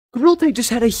GorillaTech just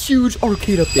had a huge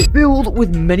arcade update filled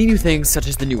with many new things such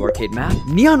as the new arcade map,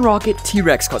 Neon Rocket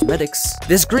T-Rex cosmetics,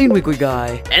 this green wiggly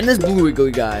guy, and this blue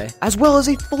wiggly guy, as well as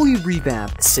a fully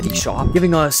revamped city shop,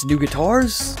 giving us new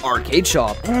guitars, arcade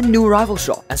shop, and new arrival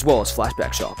shop, as well as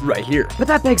flashback shop right here. But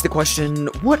that begs the question,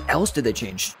 what else did they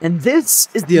change? And this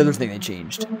is the other thing they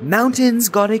changed. Mountains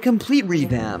got a complete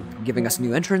revamp, giving us a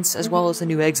new entrance as well as a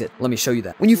new exit. Let me show you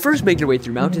that. When you first make your way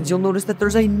through mountains, you'll notice that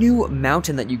there's a new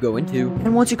mountain that you go into,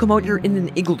 and once you come out, you're in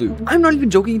an igloo. I'm not even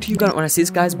joking to you guys when I say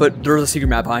this, guys, but there's a secret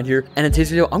map behind here, and in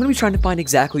today's video, I'm gonna be trying to find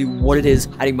exactly what it is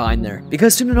hiding behind there,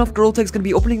 because soon enough, GorillaTech's gonna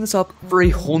be opening this up for a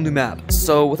whole new map.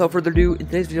 So without further ado, in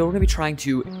today's video, we're gonna be trying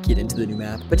to get into the new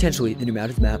map, potentially the new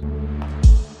mountains map.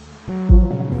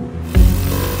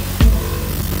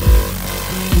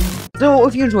 So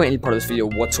if you enjoy any part of this video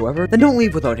whatsoever, then don't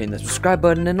leave without hitting the subscribe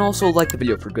button and also like the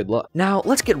video for good luck. Now,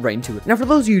 let's get right into it. Now, for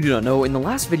those of you who do not know, in the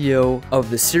last video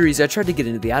of this series, I tried to get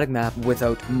into the attic map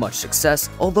without much success,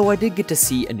 although I did get to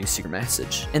see a new secret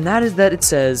message. And that is that it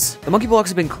says, the monkey blocks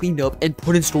have been cleaned up and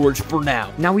put in storage for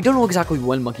now. Now, we don't know exactly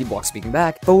when monkey blocks is coming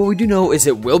back, but what we do know is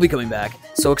it will be coming back,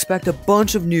 so expect a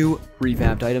bunch of new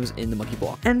revamped items in the monkey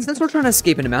block. And since we're trying to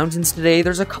escape into mountains today,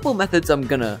 there's a couple methods I'm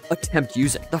gonna attempt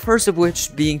using. The first of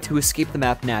which being to escape the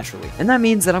map naturally. And that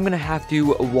means that I'm gonna have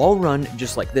to wall run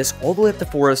just like this all the way up the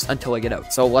forest until I get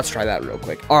out. So let's try that real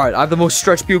quick. Alright, I have the most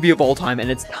stretched POV of all time, and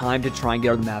it's time to try and get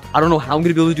out of the map. I don't know how I'm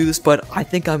gonna be able to do this, but I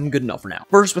think I'm good enough for now.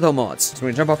 First, without mods. So I'm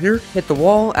gonna jump off here, hit the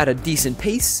wall at a decent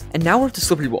pace, and now we're at the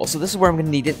slippery wall. So this is where I'm gonna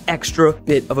need an extra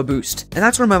bit of a boost. And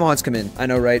that's where my mods come in. I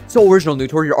know, right? So original,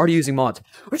 Nutor, you're already using mods.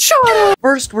 Shut up!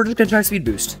 First, we're just gonna try speed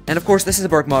boost. And of course, this is a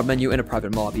Bark mod menu in a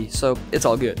private lobby, so it's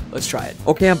all good. Let's try it.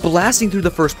 Okay, I'm blasting through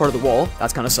the first part of the wall.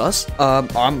 That's kind of sus.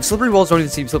 Slippery walls don't even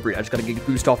seem slippery. I just gotta get a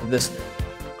boost off of this.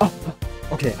 Oh,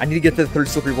 okay, I need to get to the third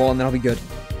slippery wall and then I'll be good.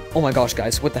 Oh my gosh,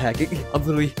 guys, what the heck?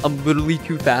 I'm literally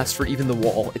too fast for even the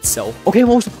wall itself. Okay, I'm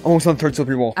almost on the third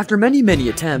slippery wall. After many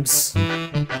attempts,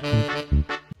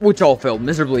 which all failed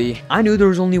miserably, I knew there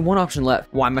was only one option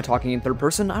left. Why am I talking in third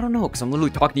person? I don't know, because I'm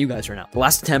literally talking to you guys right now. The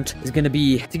last attempt is going to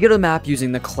be to get to the map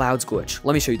using the clouds glitch.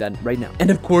 Let me show you that right now. And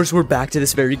of course, we're back to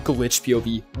this very glitched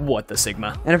POV. What the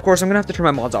Sigma? And of course, I'm going to have to turn my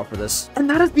mods off for this. And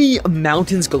that is the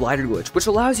Mountains Glider glitch, which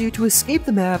allows you to escape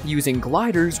the map using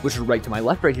gliders, which are right to my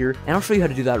left right here. And I'll show you how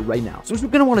to do that right now. So what you're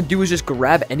going to want to do is just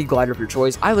grab any glider of your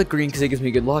choice. I like green because it gives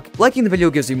me good luck. Liking the video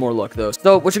gives me more luck though.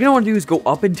 So what you're going to want to do is go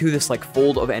up into this like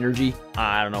fold of energy.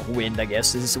 I don't know, wind, I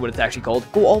guess. This is what it's actually called.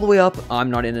 Go all the way up. I'm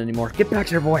not in it anymore. Get back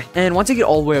here, boy. And once you get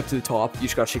all the way up to the top, you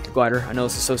just gotta shake your glider. I know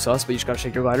this is so sus, but you just gotta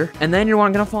shake your glider. And then you're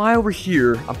gonna fly over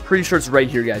here. I'm pretty sure it's right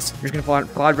here, guys. You're just gonna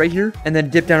fly right here and then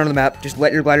dip down on the map. Just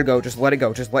let your glider go. Just let it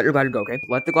go. Just let your glider go, okay?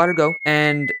 Let the glider go.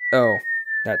 And, oh.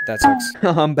 That sucks.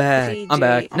 I'm back. I'm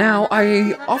back. Now,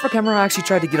 off camera, I actually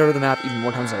tried to get out of the map even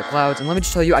more times than the clouds, and let me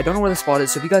just tell you, I don't know where the spot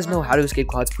is, so if you guys know how to escape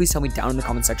clouds, please tell me down in the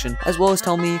comment section, as well as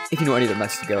tell me if you know any other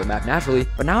methods to get out of the map naturally.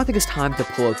 But now I think it's time to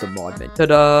pull out the mod menu.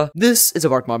 Ta-da! This is a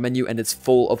Bark mod menu, and it's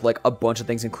full of, like, a bunch of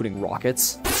things, including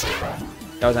rockets.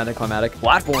 That was anticlimactic.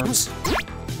 Platforms.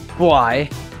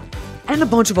 Fly. And a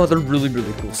bunch of other really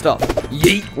cool stuff.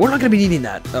 Yeet! We're not gonna be needing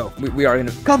that. Oh, we are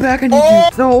gonna come back on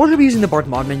YouTube. So we're gonna be using the Bark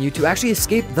mod menu to actually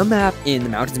escape the map in the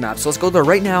mountains map. So let's go there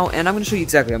right now, and I'm gonna show you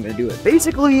exactly how I'm gonna do it.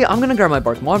 Basically, I'm gonna grab my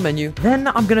Bark mod menu, then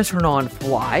I'm gonna turn on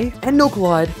fly and no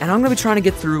collide, and I'm gonna be trying to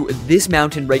get through this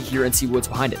mountain right here and see what's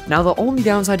behind it. Now, the only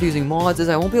downside to using mods is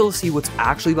I won't be able to see what's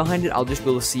actually behind it. I'll just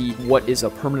be able to see what is a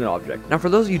permanent object. Now, for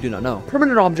those of you who do not know,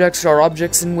 permanent objects are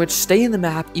objects in which stay in the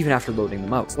map even after loading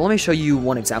them out. So let me show you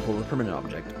one example of a permanent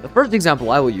object. The first example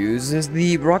I will use is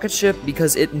the rocket ship,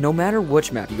 because no matter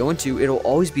which map you go into, it'll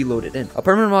always be loaded in. A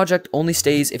permanent object only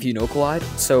stays if you no collide,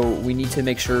 so we need to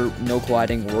make sure no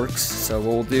colliding works. So what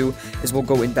we'll do is we'll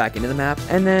go back into the map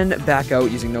and then back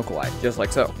out using no collide, just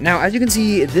like so. Now, as you can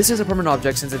see, this is a permanent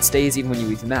object since it stays even when you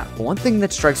leave the map. But one thing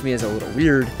that strikes me as a little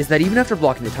weird is that even after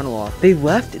blocking the tunnel off, they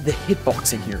left the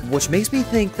hitbox in here, which makes me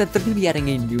think that they're going to be adding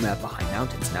a new map behind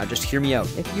mountains. Now, just hear me out.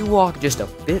 If you walk just a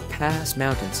bit past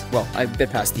mountains, well, a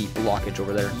bit past the blockage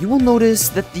over there, you will notice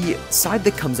that the side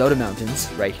that comes out of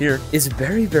mountains right here is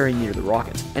very near the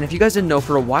rocket. And if you guys didn't know,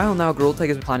 for a while now, GorillaTech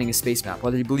has been planning a space map.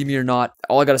 Whether you believe me or not,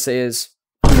 all I gotta say is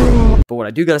But what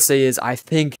I do gotta say is, I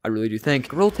really do think,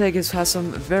 GorillaTech has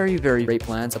some very great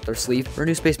plans up their sleeve for a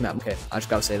new space map. Okay, I just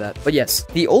gotta say that. But yes,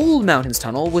 the old Mountains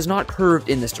Tunnel was not curved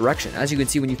in this direction. As you can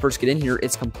see, when you first get in here,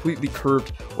 it's completely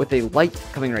curved with a light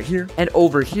coming right here. And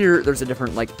over here, there's a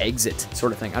different, like, exit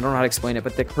sort of thing. I don't know how to explain it,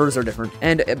 but the curves are different.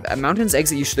 And a Mountains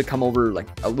exit, you should have come over, like,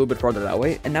 a little bit farther that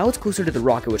way. And now it's closer to the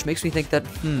rocket, which makes me think that,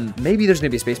 maybe there's gonna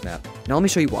be a space map. Now, let me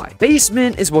show you why.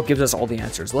 Basement is what gives us all the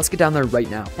answers. Let's get down there right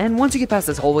now. And once you get past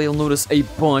this hallway, you'll notice us a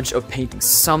bunch of paintings,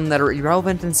 some that are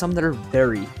irrelevant and some that are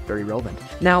very, very relevant.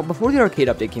 Now, before the arcade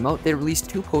update came out, they released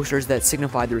 2 posters that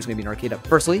signified there was going to be an arcade update.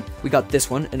 Firstly, we got this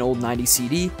one, an old 90s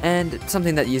CD, and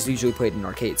something that is usually played in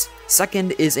arcades.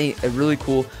 Second is a really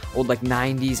cool old like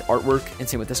 90s artwork, and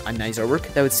same with this 90s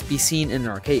artwork that would be seen in an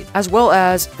arcade, as well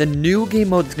as the new game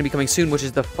mode that's going to be coming soon, which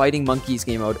is the Fighting Monkeys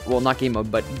game mode. Well, not game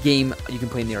mode, but game you can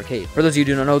play in the arcade. For those of you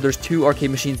who do not know, there's 2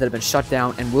 arcade machines that have been shut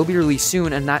down and will be released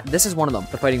soon, and this is one of them,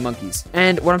 the Fighting Monkeys.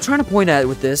 And what I'm trying to point at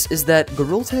with this is that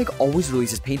Gorilla Tag always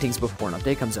releases paintings before an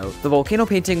update comes out. The Volcano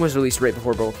painting was released right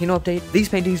before Volcano update. These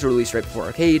paintings were released right before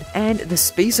arcade, and the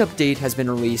Space update has been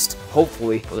released,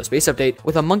 hopefully, for the Space update,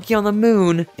 with a monkey on the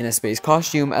moon in a space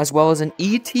costume, as well as an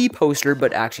ET poster,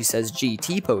 but actually says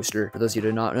GT poster. For those of you who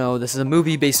do not know, this is a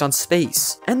movie based on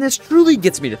space. And this truly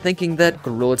gets me to thinking that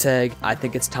Gorilla Tag, I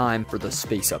think it's time for the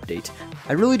Space update.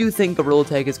 I really do think Gorilla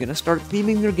Tag is going to start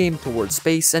theming their game towards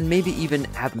space, and maybe even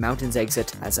have Mountains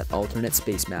Exit as an alternate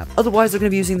space map. Otherwise, they're going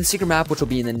to be using the secret map, which will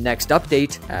be in the next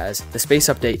update, as the Space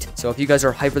update. So if you guys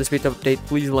are hyped for the Space update,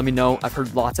 please let me know. I've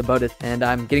heard lots about it, and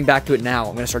I'm getting back to it now.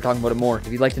 I'm going to start talking about it more. If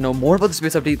you'd like to know more about the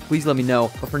Space update, please let me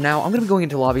know. But for now, I'm going to be going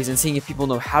into lobbies and seeing if people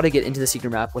know how to get into the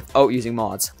secret map without using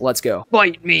mods. Let's go.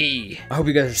 Fight me! I hope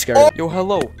you guys are scared. Yo,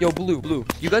 hello. Yo, Blue.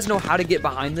 You guys know how to get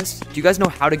behind this? Do you guys know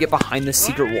how to get behind this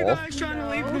secret wall? It's a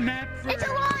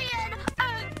lion!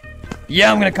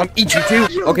 Yeah, I'm gonna come eat you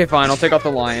too. Okay, fine. I'll take out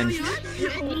the lion.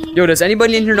 Yo, does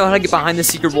anybody in here know how to get behind this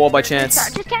secret wall by chance?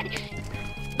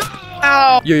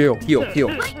 Ow! Yo, heal.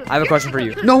 I have a question for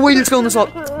you. No, wait, it's filling this up.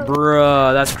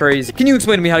 Bruh, that's crazy. Can you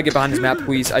explain to me how to get behind this map,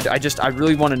 please? I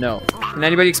really want to know. Can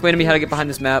anybody explain to me how to get behind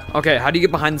this map? Okay, how do you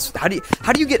get behind this? How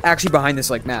do you get actually behind this,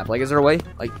 like, map? Like, is there a way?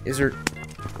 Like, is there...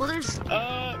 Well, there's,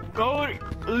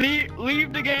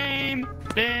 leave the game,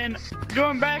 then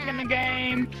join back in the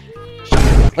game.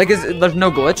 Like, there's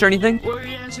no glitch or anything? Well,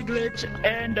 yeah, it's a glitch,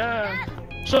 and,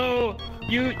 so,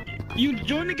 you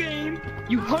join the game,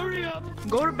 you hurry up,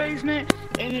 go to basement,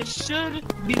 and it should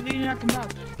be leading out the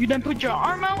map. You then put your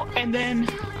arm out, and then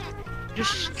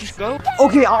just go.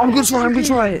 Okay, I'm gonna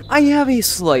try it. I have a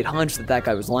slight hunch that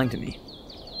guy was lying to me.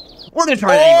 We're gonna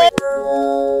try it anyway.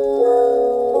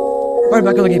 Alright,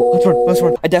 back on the game. Let's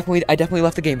run. I definitely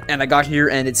left the game, and I got here,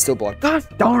 and it's still blocked. God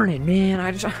darn it, man.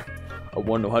 I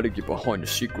wanna know how to get behind the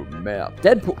secret map.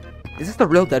 Deadpool. Is this the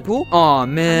real Deadpool? Aw,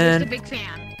 man. I'm just a big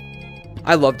fan.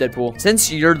 I love Deadpool.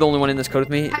 Since you're the only one in this code with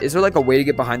me, is there like a way to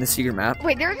get behind the secret map?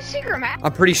 Wait, there's a secret map?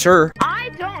 I'm pretty sure. I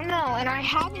don't know, and I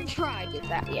haven't tried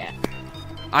that yet.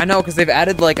 I know, because they've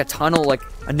added like a tunnel, like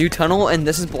a new tunnel, and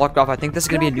this is blocked off. I think this is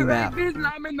gonna be a new map.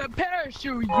 I'm in the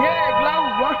parachute,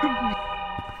 yeah,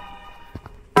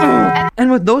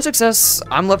 And with no success,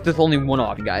 I'm left with only one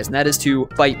option, guys, and that is to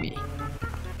fight me.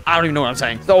 I don't even know what I'm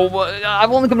saying. So,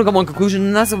 I've only come to one conclusion,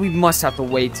 and that's that we must have to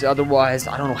wait. Otherwise,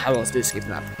 I don't know how else to escape the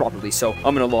map properly, so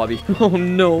I'm gonna lobby. Oh,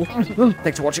 no.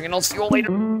 Thanks for watching, and I'll see you all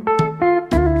later.